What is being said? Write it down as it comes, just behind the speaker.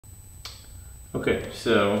Okay,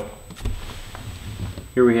 so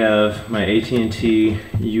here we have my AT&T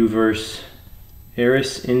U-verse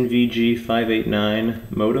Arris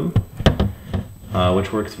NVG589 modem,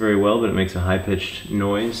 which works very well, but it makes a high-pitched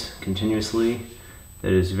noise continuously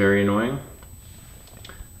that is very annoying.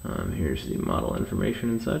 Here's the model information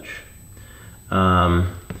and such.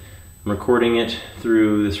 I'm recording it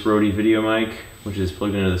through this Rode video mic, which is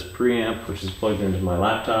plugged into this preamp, which is plugged into my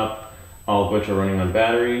laptop, all of which are running on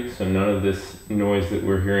battery, so none of this noise that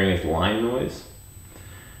we're hearing is line noise.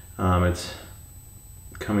 It's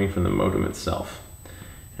coming from the modem itself.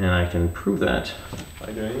 And I can prove that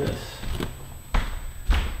by doing this.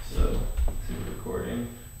 So, see the recording.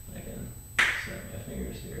 I can snap my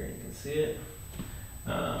fingers here and you can see it.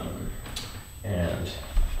 And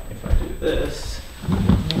if I do this,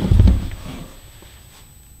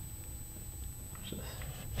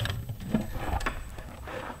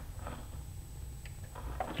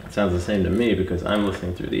 it sounds the same to me because I'm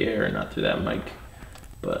listening through the air and not through that mic.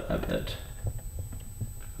 But I bet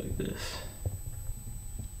like this.